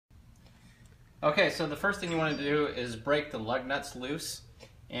Okay, so the first thing you want to do is break the lug nuts loose,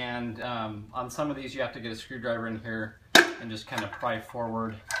 and on some of these you have to get a screwdriver in here and just kind of pry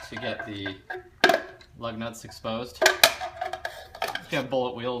forward to get the lug nuts exposed. If you have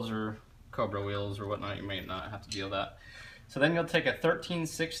bullet wheels or Cobra wheels or whatnot, you may not have to deal with that. So then you'll take a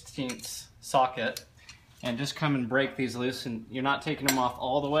 13/16 socket and just come and break these loose, and you're not taking them off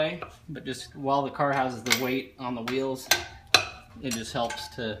all the way, but just while the car has the weight on the wheels, it just helps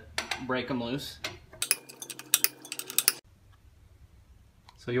to break them loose.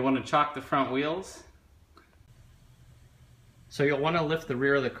 So you'll want to chock the front wheels. So you'll want to lift the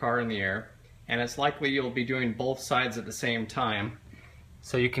rear of the car in the air, and it's likely you'll be doing both sides at the same time.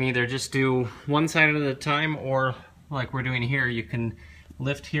 So you can either just do one side at a time, or like we're doing here, you can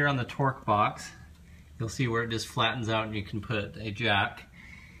lift here on the torque box. You'll see where it just flattens out and you can put a jack.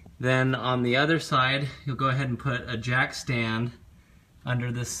 Then on the other side, you'll go ahead and put a jack stand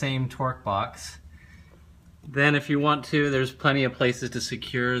under this same torque box. Then if you want to, there's plenty of places to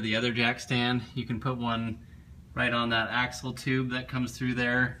secure the other jack stand. You can put one right on that axle tube that comes through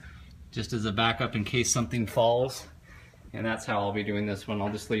there, just as a backup in case something falls. And that's how I'll be doing this one.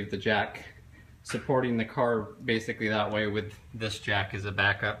 I'll just leave the jack supporting the car basically that way with this jack as a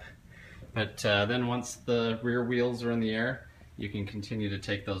backup. But then once the rear wheels are in the air, you can continue to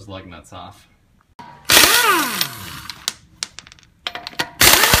take those lug nuts off.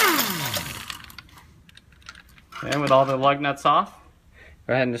 And with all the lug nuts off,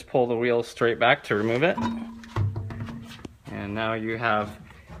 go ahead and just pull the wheels straight back to remove it. And now you have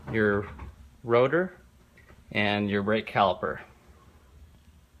your rotor and your brake caliper.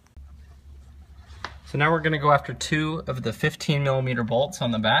 So now we're going to go after two of the 15mm bolts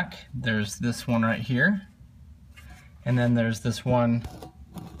on the back. There's this one right here, and then there's this one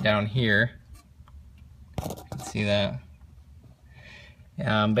down here. You can see that.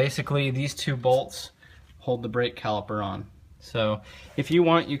 Basically, these two bolts hold the brake caliper on. So if you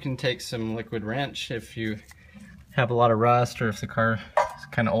want, you can take some liquid wrench if you have a lot of rust or if the car is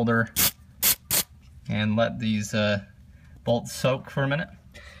kind of older, and let these bolts soak for a minute.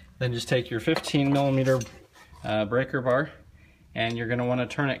 Then just take your 15mm breaker bar, and you're going to want to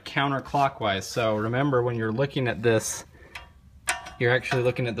turn it counterclockwise. So remember, when you're looking at this, you're actually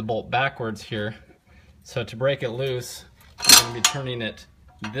looking at the bolt backwards here. So to break it loose, you're going to be turning it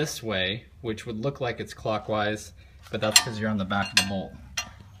this way, which would look like it's clockwise, but that's because you're on the back of the bolt.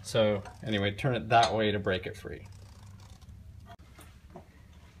 So anyway, turn it that way to break it free.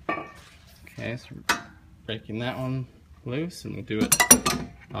 Okay, so we're breaking that one loose, and we'll do it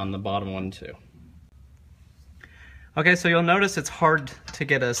on the bottom one too. Okay, so you'll notice it's hard to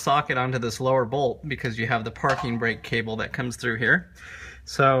get a socket onto this lower bolt because you have the parking brake cable that comes through here.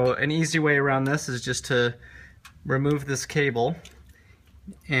 So an easy way around this is just to remove this cable,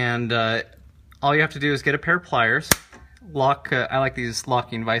 and all you have to do is get a pair of pliers, lock, I like these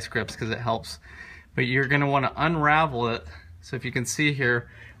locking vice grips because it helps, but you're going to want to unravel it. So if you can see here,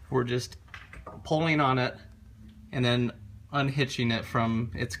 we're just pulling on it and then unhitching it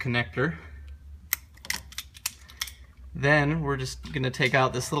from its connector. Then we're just going to take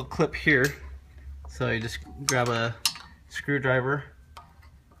out this little clip here. So you just grab a screwdriver,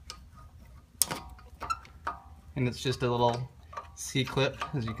 and it's just a little C-clip,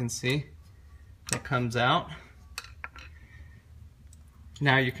 as you can see, that comes out.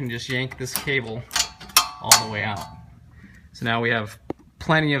 Now you can just yank this cable all the way out. So now we have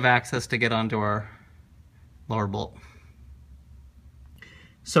plenty of access to get onto our lower bolt.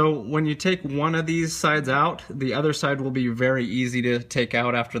 So when you take one of these sides out, the other side will be very easy to take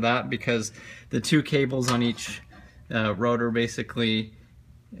out after that, because the two cables on each rotor, basically,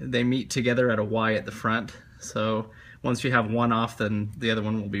 they meet together at a Y at the front. So once you have one off, then the other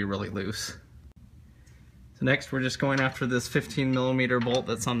one will be really loose. So next we're just going after this 15mm bolt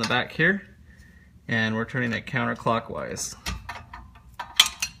that's on the back here, and we're turning it counterclockwise.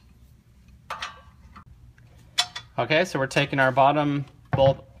 Okay, so we're taking our bottom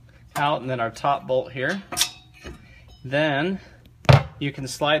bolt out and then our top bolt here. Then you can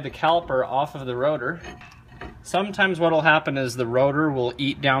slide the caliper off of the rotor. Sometimes what will happen is the rotor will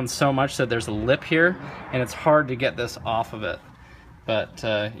eat down so much that there's a lip here, and it's hard to get this off of it, but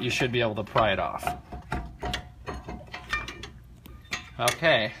you should be able to pry it off.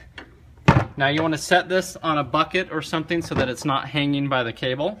 Okay, now you want to set this on a bucket or something so that it's not hanging by the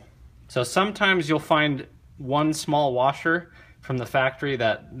cable. So sometimes you'll find one small washer from the factory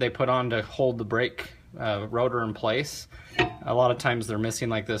that they put on to hold the brake rotor in place. A lot of times they're missing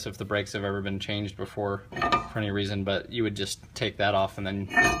like this if the brakes have ever been changed before for any reason, but you would just take that off and then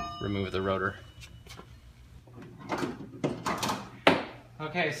remove the rotor.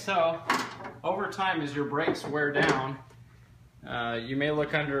 Okay, so over time, as your brakes wear down, you may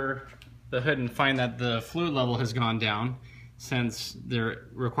look under the hood and find that the fluid level has gone down, since there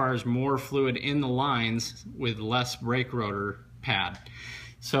requires more fluid in the lines with less brake rotor pad.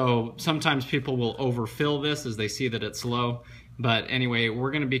 So sometimes people will overfill this as they see that it's low. But anyway,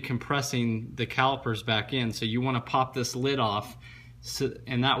 we're going to be compressing the calipers back in, so you want to pop this lid off,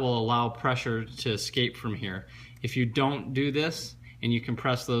 and that will allow pressure to escape from here. If you don't do this and you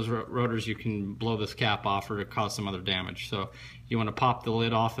compress those rotors, you can blow this cap off or cause some other damage. So you want to pop the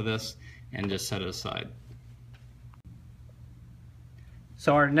lid off of this and just set it aside.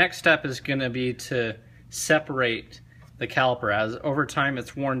 So our next step is going to be to separate the caliper. As over time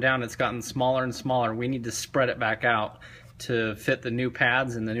it's worn down, it's gotten smaller and smaller. We need to spread it back out to fit the new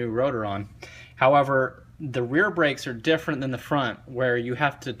pads and the new rotor on. However, the rear brakes are different than the front, where you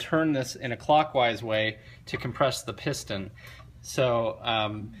have to turn this in a clockwise way to compress the piston. So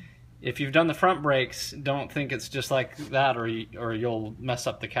if you've done the front brakes, don't think it's just like that, or you'll mess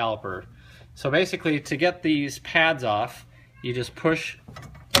up the caliper. So basically, to get these pads off, you just push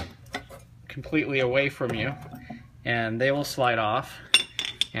completely away from you and they will slide off.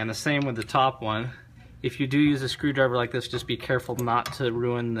 And the same with the top one. If you do use a screwdriver like this, just be careful not to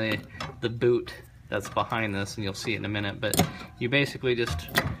ruin the boot that's behind this, and you'll see it in a minute. But you basically just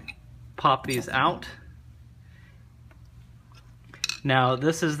pop these out. Now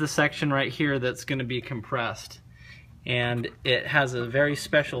this is the section right here that's going to be compressed, and it has a very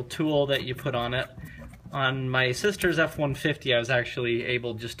special tool that you put on it. On my sister's F-150 I was actually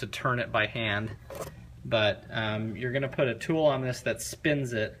able just to turn it by hand, but you're going to put a tool on this that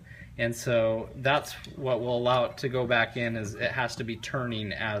spins it, and so that's what will allow it to go back in, is it has to be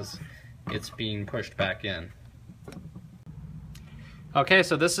turning as it's being pushed back in. Okay,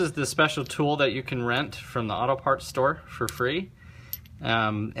 so this is the special tool that you can rent from the auto parts store for free.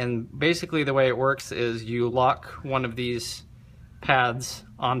 And basically the way it works is you lock one of these pads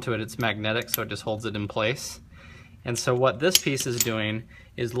onto it. It's magnetic, so it just holds it in place. And so what this piece is doing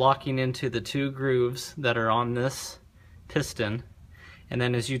is locking into the two grooves that are on this piston, and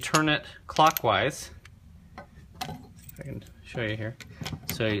then as you turn it clockwise, if I can show you here,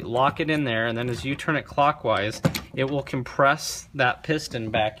 so you lock it in there, and then as you turn it clockwise, it will compress that piston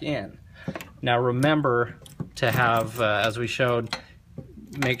back in. Now remember to have, as we showed,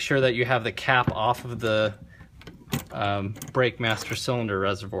 make sure that you have the cap off of the brake master cylinder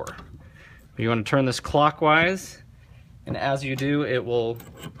reservoir. You want to turn this clockwise, and as you do, it will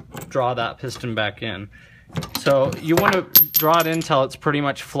draw that piston back in. So you want to draw it in until it's pretty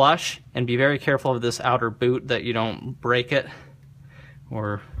much flush, and be very careful of this outer boot that you don't break it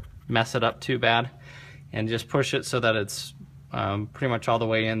or mess it up too bad, and just push it so that it's pretty much all the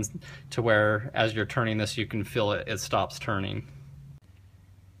way in to where as you're turning this you can feel it stops turning.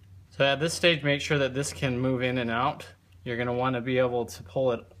 So at this stage, make sure that this can move in and out. You're going to want to be able to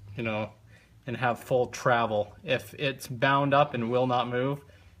pull it, and have full travel. If it's bound up and will not move,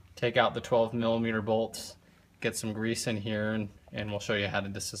 take out the 12mm bolts, get some grease in here, and we'll show you how to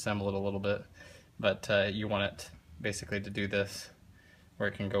disassemble it a little bit. But you want it basically to do this, where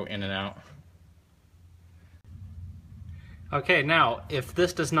it can go in and out. Okay, now if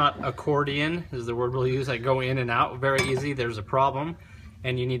this does not accordion, is the word we'll use, like go in and out very easy, there's a problem.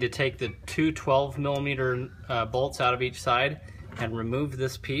 And you need to take the two 12mm bolts out of each side and remove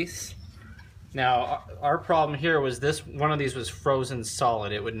this piece. Now our problem here was this, one of these was frozen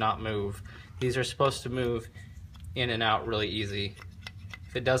solid, it would not move. These are supposed to move in and out really easy.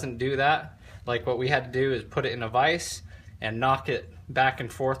 If it doesn't do that, like what we had to do is put it in a vise and knock it back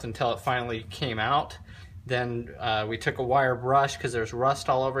and forth until it finally came out. Then we took a wire brush, because there's rust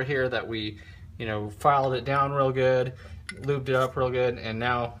all over here, that we filed it down real good, lubed it up real good, and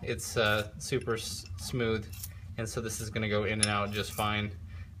now it's super smooth, and so this is going to go in and out just fine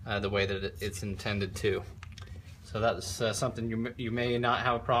the way that it's intended to. So that's something you may not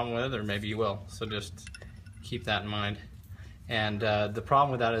have a problem with, or maybe you will, so just keep that in mind. And the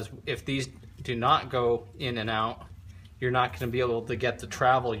problem with that is if these do not go in and out, you're not going to be able to get the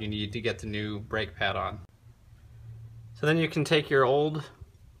travel you need to get the new brake pad on. So then you can take your old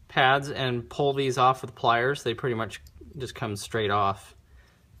pads and pull these off with pliers. They pretty much just come straight off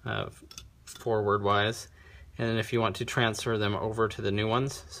forward wise. And then if you want to transfer them over to the new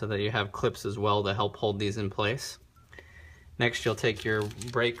ones so that you have clips as well to help hold these in place. Next you'll take your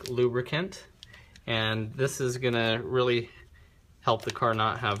brake lubricant, and this is gonna really help the car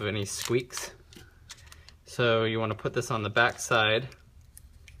not have any squeaks. So you want to put this on the back side,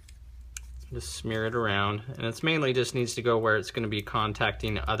 just smear it around, and it's mainly just needs to go where it's going to be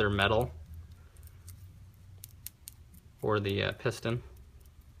contacting other metal or the piston.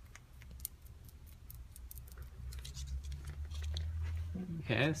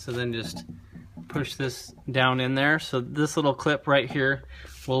 Okay, so then just push this down in there. So this little clip right here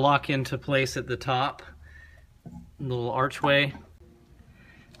will lock into place at the top, little archway.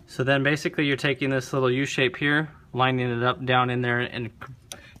 So then basically you're taking this little U shape here, lining it up down in there and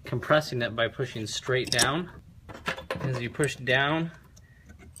compressing it by pushing straight down. As you push down,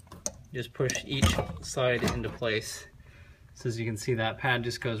 just push each side into place. So as you can see, that pad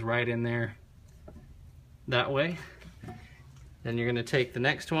just goes right in there that way. Then you're going to take the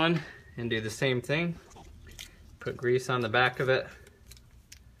next one and do the same thing. Put grease on the back of it.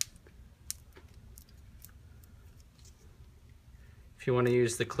 If you want to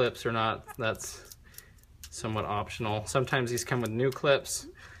use the clips or not, that's somewhat optional. Sometimes these come with new clips,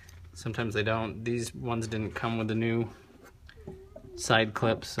 sometimes they don't. These ones didn't come with the new side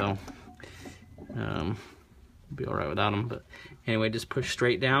clips, so be alright without them. But anyway, just push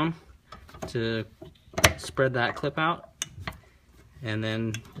straight down to spread that clip out, and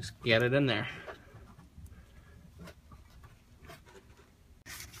then just get it in there.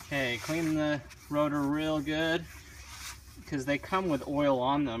 Okay, clean the rotor real good, because they come with oil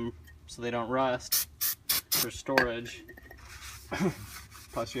on them so they don't rust for storage.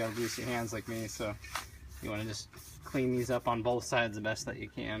 Plus you have greasy hands like me, so you want to just clean these up on both sides the best that you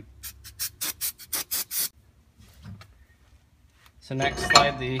can. So next,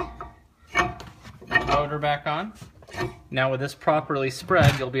 slide the rotor back on. Now with this properly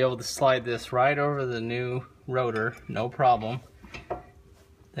spread, you'll be able to slide this right over the new rotor, no problem.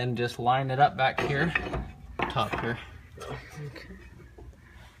 Then just line it up back here, top here.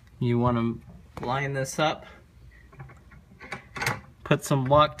 You want to line this up, put some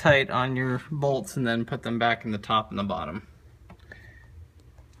Loctite on your bolts, and then put them back in the top and the bottom.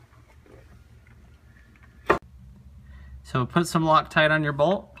 So put some Loctite on your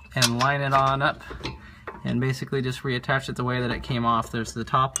bolt and line it on up, and basically just reattach it the way that it came off. There's the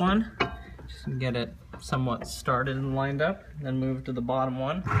top one, just get it somewhat started and lined up, then move to the bottom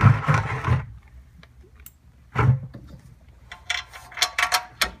one.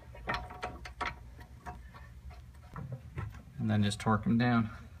 And then just torque them down.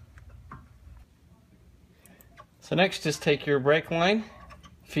 So next, just take your brake line,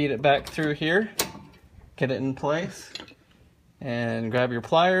 feed it back through here, get it in place, and grab your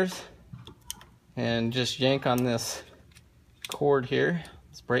pliers and just yank on this cord here,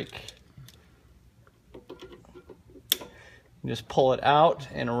 this brake. Just pull it out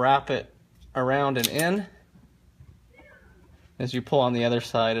and wrap it around and in. As you pull on the other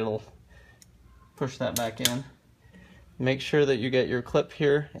side, it'll push that back in. Make sure that you get your clip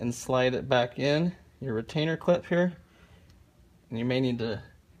here and slide it back in, your retainer clip here. And you may need to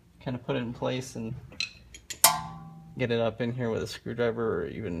kind of put it in place and get it up in here with a screwdriver or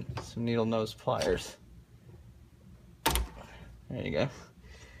even some needle nose pliers. There you go.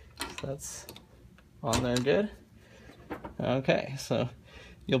 So that's on there good. Okay, so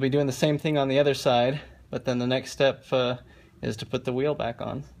you'll be doing the same thing on the other side, but then the next step is to put the wheel back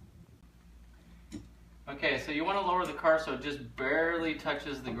on. Okay, so you want to lower the car so it just barely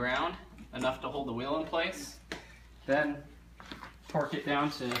touches the ground, enough to hold the wheel in place. Then torque it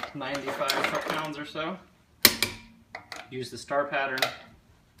down to 95 foot-pounds or so. Use the star pattern,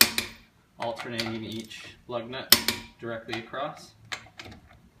 alternating each lug nut directly across.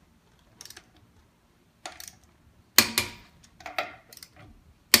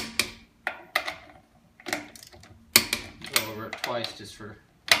 Go over it twice just for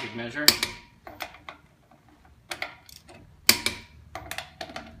good measure.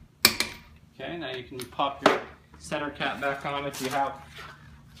 Okay, now you can pop your center cap back on if you have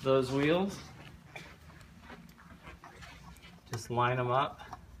those wheels. Just line them up.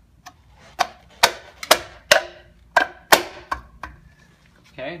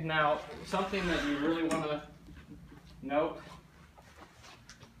 Okay, now something that you really want to note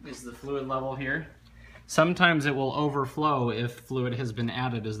is the fluid level here. Sometimes it will overflow if fluid has been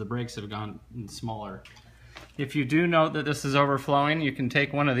added as the brakes have gone smaller. If you do note that this is overflowing, you can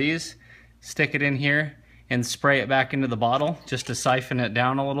take one of these, stick it in here, and spray it back into the bottle just to siphon it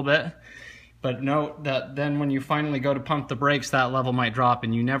down a little bit. But note that then when you finally go to pump the brakes, that level might drop,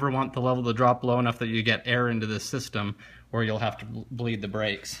 and you never want the level to drop low enough that you get air into the system, or you'll have to bleed the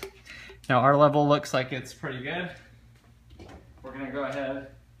brakes. Now our level looks like it's pretty good. We're going to go ahead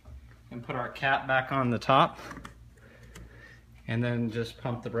and put our cap back on the top, and then just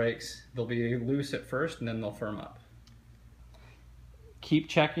pump the brakes. They'll be loose at first, and then they'll firm up. Keep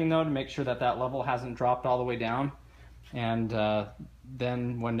checking though to make sure that that level hasn't dropped all the way down, and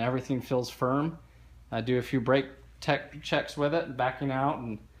then when everything feels firm, do a few brake checks with it, backing out,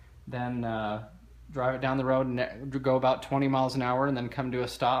 and then drive it down the road and go about 20 miles an hour and then come to a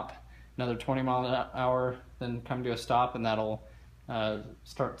stop, another 20 miles an hour, then come to a stop, and that'll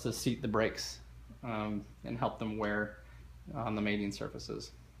start to seat the brakes and help them wear on the mating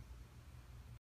surfaces.